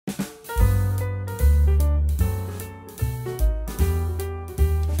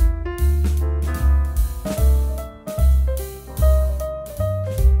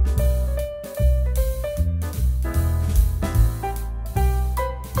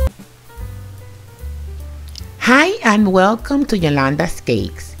Hi and welcome to Yolanda's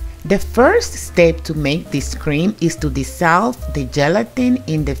Cakes. The first step to make this cream is to dissolve the gelatin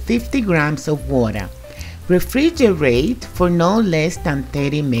in the 50 grams of water. Refrigerate for no less than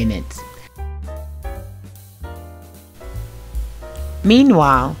 30 minutes.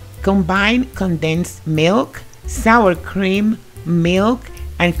 Meanwhile, combine condensed milk, sour cream, milk,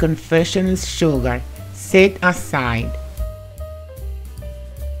 and confectioner's sugar. Set aside.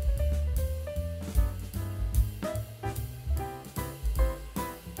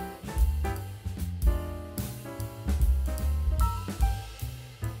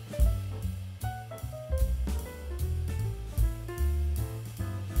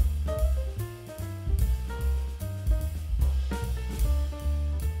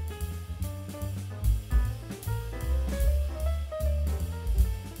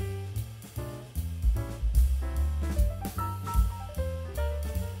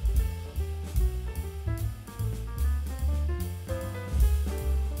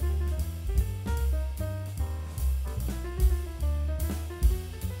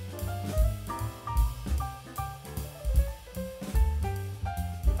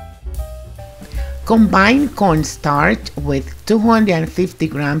 Combine cornstarch with 250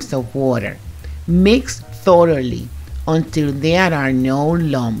 grams of water. Mix thoroughly until there are no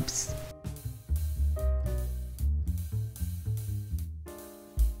lumps.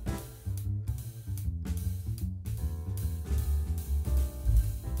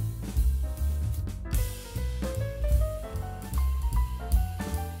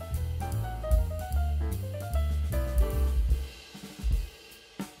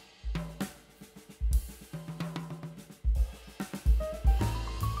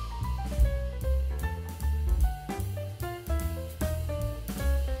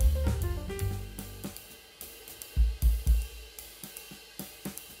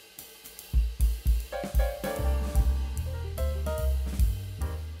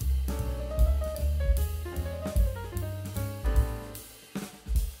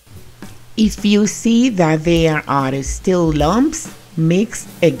 If you see that there are still lumps, mix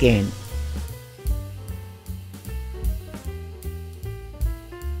again.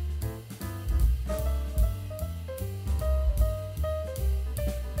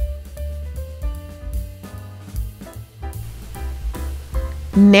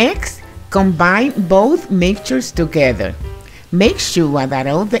 Next, combine both mixtures together. Make sure that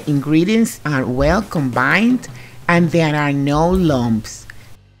all the ingredients are well combined and there are no lumps.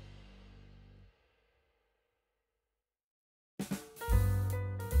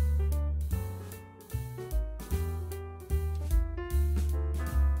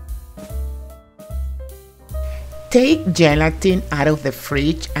 Take gelatin out of the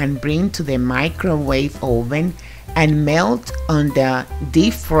fridge and bring to the microwave oven and melt on the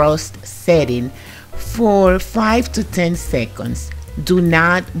defrost setting for 5 to 10 seconds. Do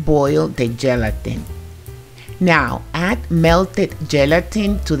not boil the gelatin. Now add melted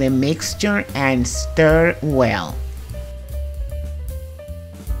gelatin to the mixture and stir well.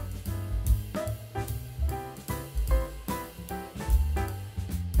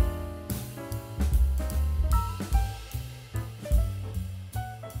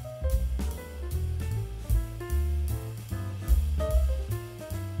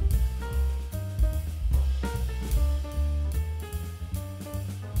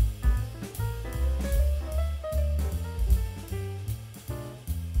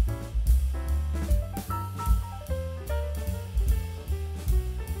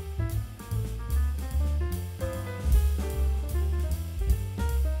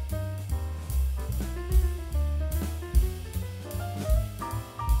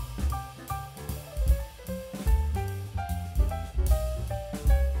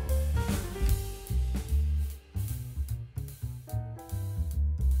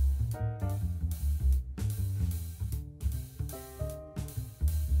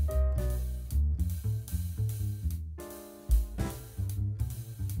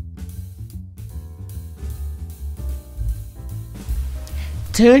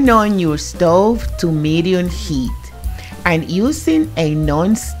 Turn on your stove to medium heat and using a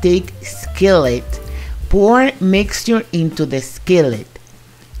non-stick skillet, pour mixture into the skillet.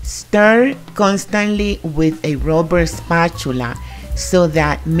 Stir constantly with a rubber spatula so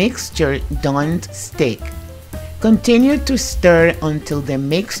that mixture don't stick. Continue to stir until the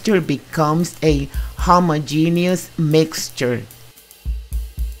mixture becomes a homogeneous mixture.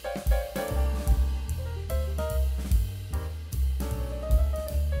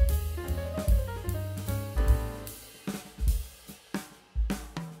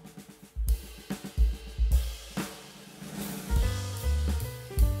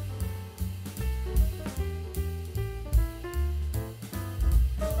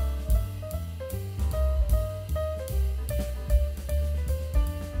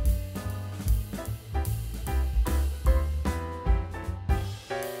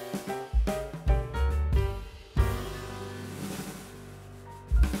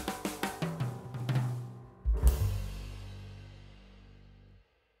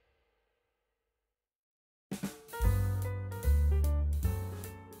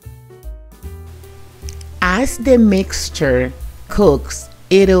 As the mixture cooks,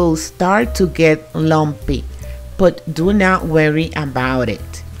 it'll start to get lumpy, but do not worry about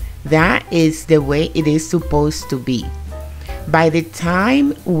it. That is the way it is supposed to be. By the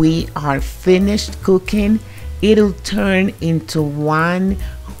time we are finished cooking, it'll turn into one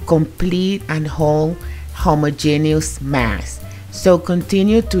complete and whole homogeneous mass. So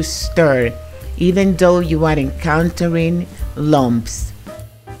continue to stir even though you are encountering lumps.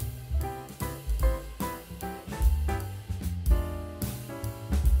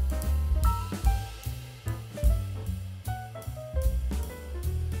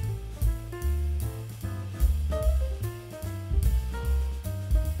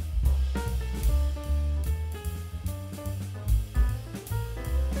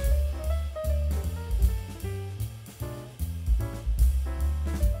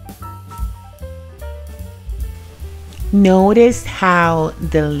 Notice how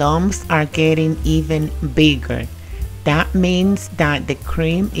the lumps are getting even bigger. That means that the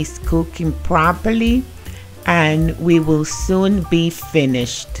cream is cooking properly and we will soon be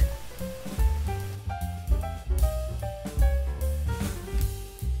finished.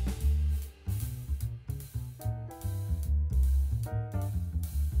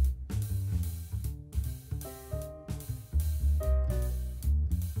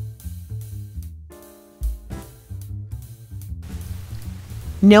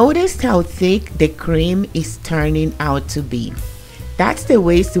 Notice how thick the cream is turning out to be. That's the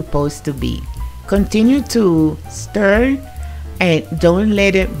way it's supposed to be. Continue to stir and don't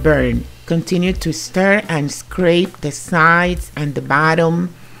let it burn. Continue to stir and scrape the sides and the bottom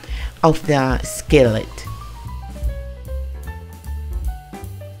of the skillet.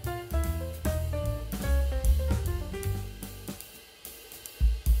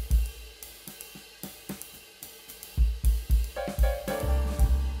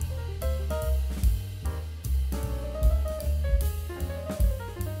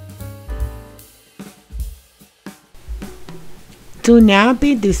 Do not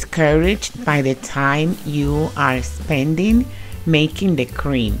be discouraged by the time you are spending making the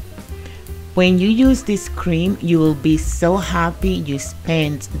cream. When you use this cream, you will be so happy you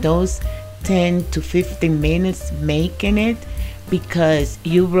spent those 10 to 15 minutes making it, because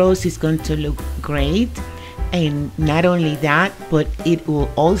your rose is going to look great. And not only that, but it will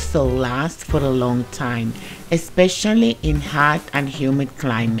also last for a long time, especially in hot and humid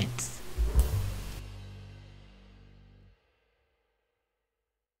climates.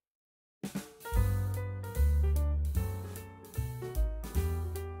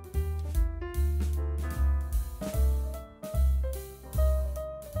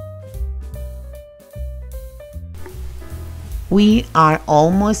 We are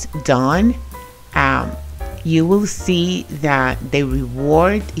almost done. You will see that the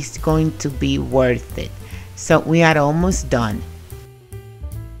reward is going to be worth it. So we are almost done.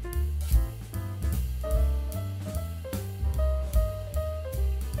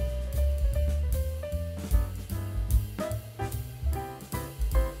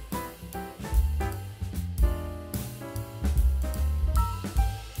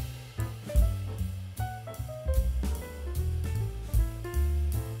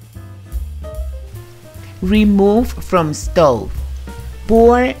 Remove from stove.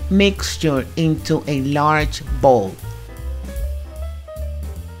 Pour mixture into a large bowl.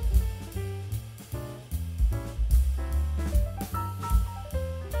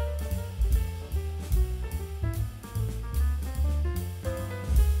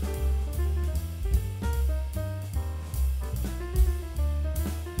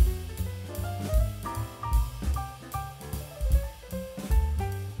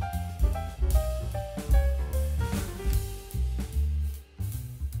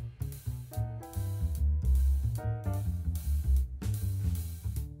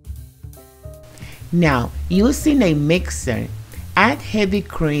 Now, using a mixer, add heavy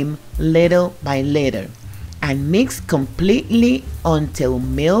cream little by little and mix completely until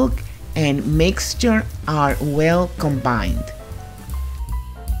milk and mixture are well combined.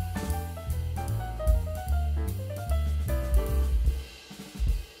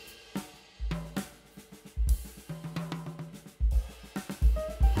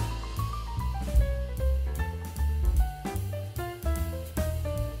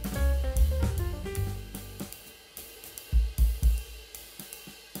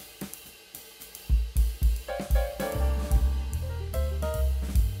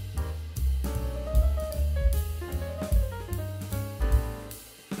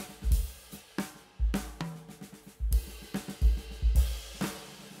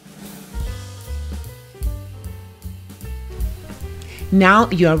 Now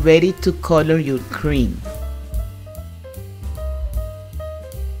you are ready to color your cream.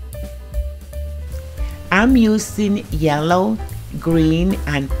 I'm using yellow, green,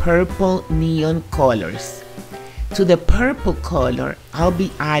 and purple neon colors. To the purple color, I'll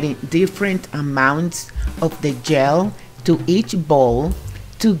be adding different amounts of the gel to each bowl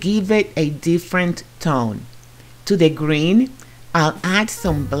to give it a different tone. To the green, I'll add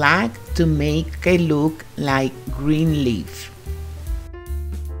some black to make it look like green leaf.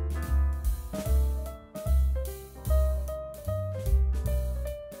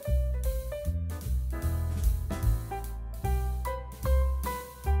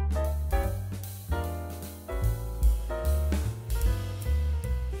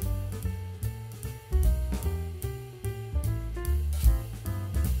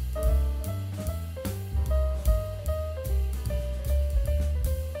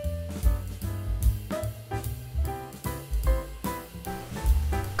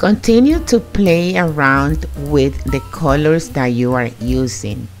 Continue to play around with the colors that you are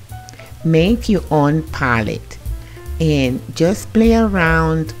using. Make your own palette and just play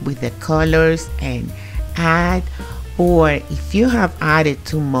around with the colors and add, or if you have added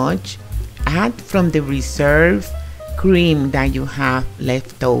too much, add from the reserve cream that you have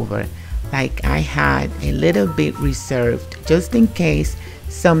left over. Like I had a little bit reserved just in case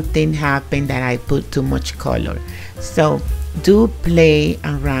something happened that I put too much color. So do play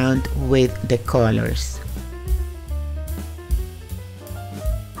around with the colors.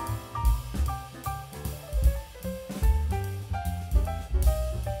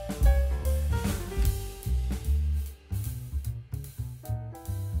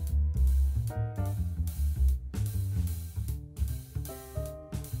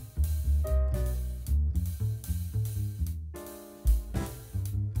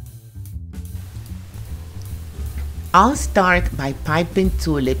 I'll start by piping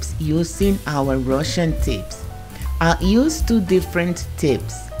tulips using our Russian tips. I'll use two different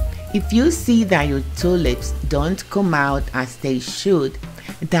tips. If you see that your tulips don't come out as they should,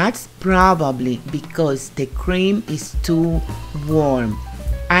 that's probably because the cream is too warm.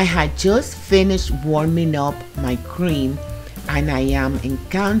 I had just finished warming up my cream and I am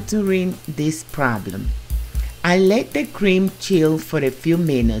encountering this problem. I let the cream chill for a few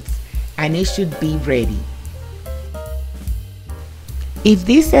minutes and it should be ready. If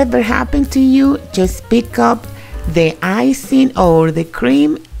this ever happened to you, just pick up the icing or the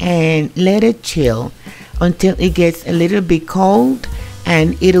cream and let it chill until it gets a little bit cold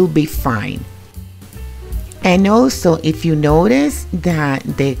and it'll be fine. And also, if you notice that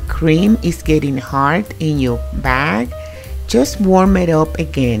the cream is getting hard in your bag, just warm it up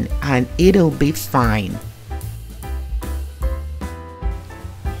again and it'll be fine.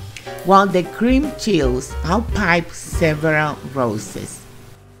 While the cream chills, I'll pipe several roses.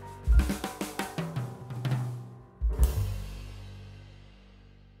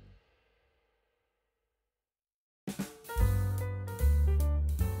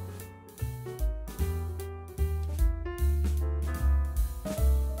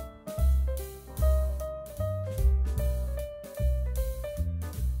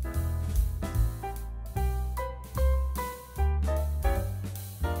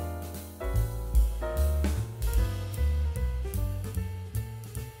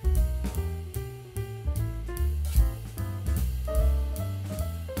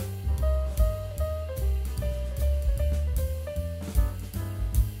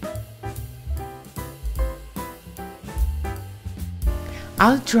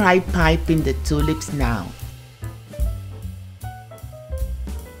 I'll try piping the tulips now.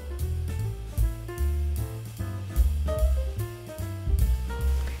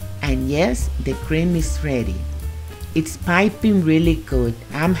 And yes, the cream is ready. It's piping really good.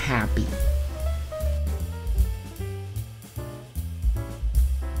 I'm happy.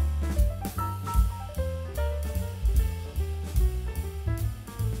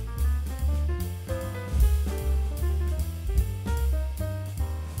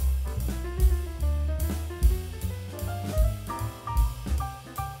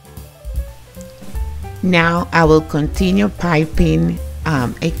 Now I will continue piping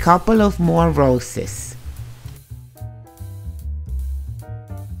a couple of more roses.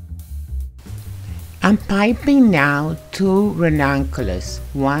 I'm piping now two ranunculus.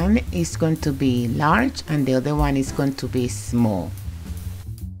 One is going to be large and the other one is going to be small.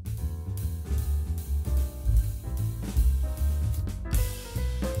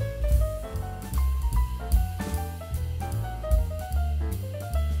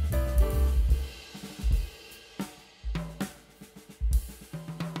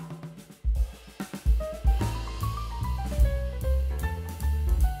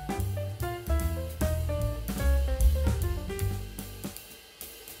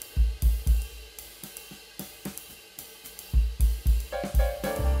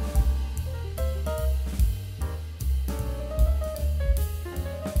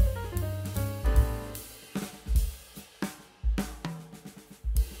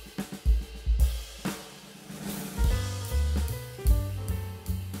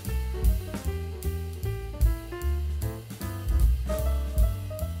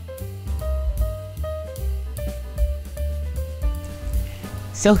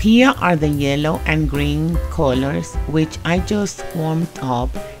 So here are the yellow and green colors, which I just warmed up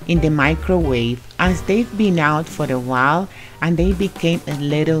in the microwave as they've been out for a while and they became a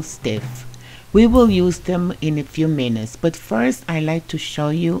little stiff. We will use them in a few minutes, but first I like to show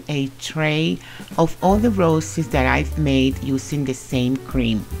you a tray of all the roses that I've made using the same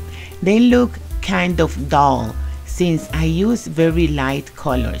cream. They look kind of dull since I use very light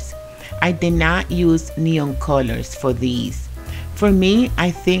colors. I did not use neon colors for these. For me,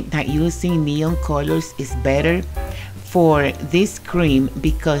 I think that using neon colors is better for this cream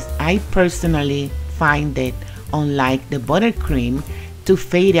because I personally find it, unlike the buttercream, to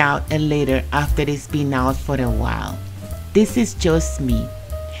fade out a little after it's been out for a while. This is just me.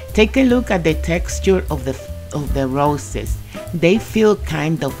 Take a look at the texture of the roses. They feel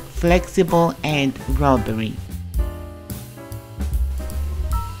kind of flexible and rubbery.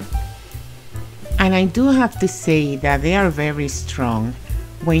 And I do have to say that they are very strong.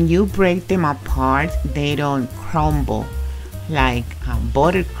 When you break them apart, they don't crumble like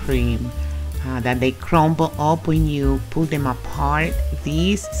buttercream, that they crumble up when you pull them apart.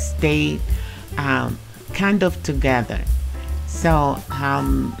 These stay kind of together. So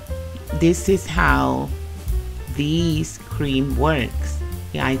this is how this cream works.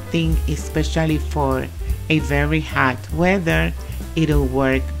 Yeah, I think especially for a very hot weather, it'll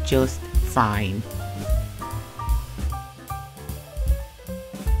work just fine.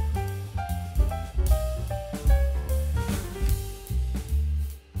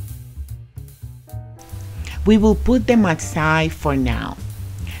 We will put them aside for now.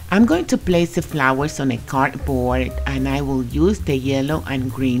 I'm going to place the flowers on a cardboard and I will use the yellow and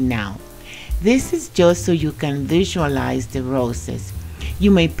green now. This is just so you can visualize the roses.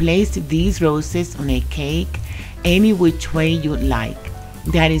 You may place these roses on a cake any which way you like.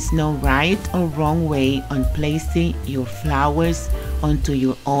 There is no right or wrong way on placing your flowers onto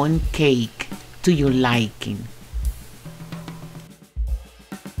your own cake to your liking.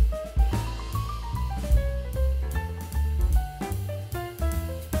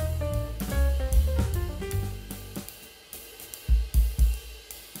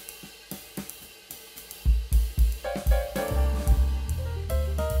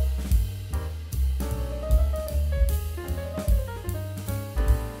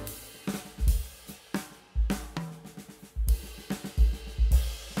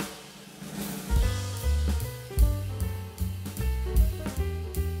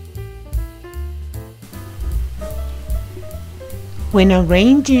 When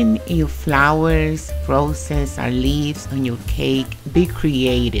arranging your flowers, roses, or leaves on your cake, be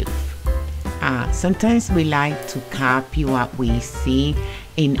creative. Sometimes we like to copy what we see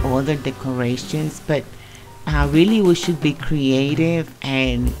in other decorations, but really we should be creative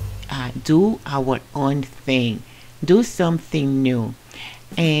and do our own thing. Do something new.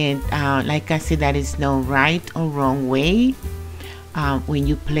 And like I said, there is no right or wrong way when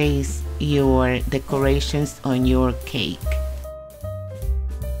you place your decorations on your cake.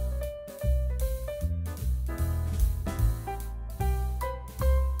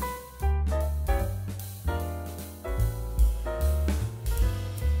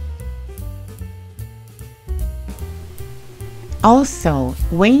 Also,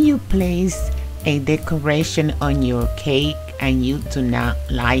 when you place a decoration on your cake and you do not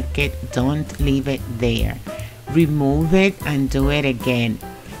like it, don't leave it there. Remove it and do it again,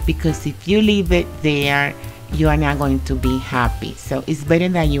 because if you leave it there, you are not going to be happy. So it's better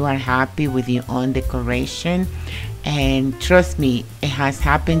that you are happy with your own decoration. And trust me, it has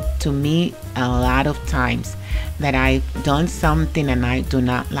happened to me a lot of times that I've done something and I do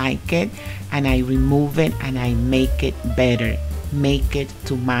not like it, and I remove it and I make it better, make it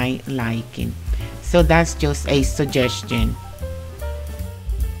to my liking. So that's just a suggestion.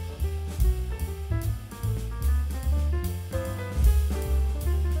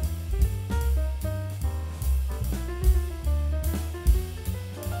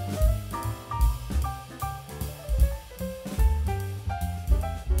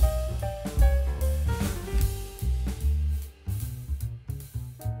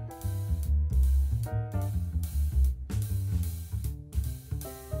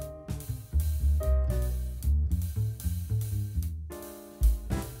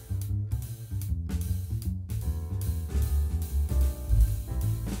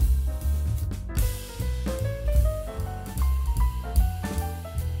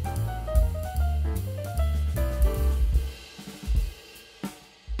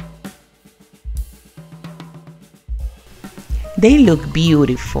 They look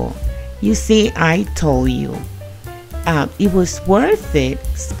beautiful. You see, I told you. It was worth it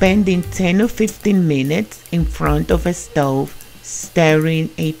spending 10 or 15 minutes in front of a stove stirring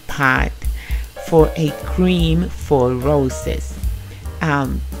a pot for a cream for roses.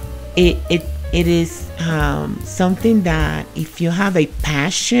 Um, it is something that if you have a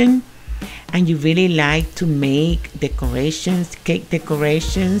passion and you really like to make decorations, cake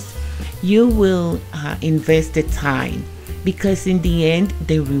decorations, you will invest the time, because in the end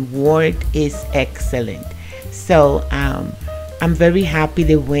the reward is excellent. So I'm very happy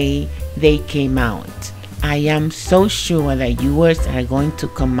the way they came out. I am so sure that yours are going to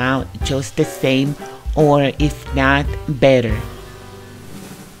come out just the same, or if not better.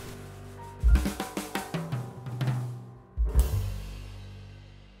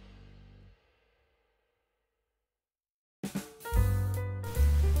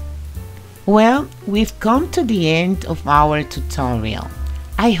 Well, we've come to the end of our tutorial.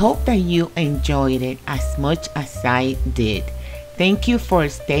 I hope that you enjoyed it as much as I did. Thank you for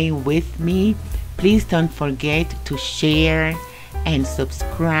staying with me. Please don't forget to share and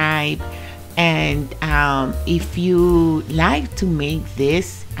subscribe. And if you like to make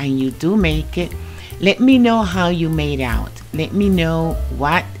this and you do make it, let me know how you made out. Let me know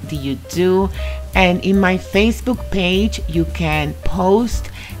what do you do. And in my Facebook page, you can post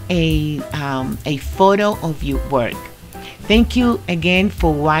a photo of your work. Thank you again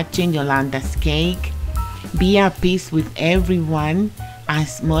for watching Yolanda's Cake. Be at peace with everyone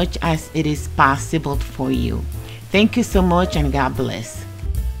as much as it is possible for you. Thank you so much, and God bless.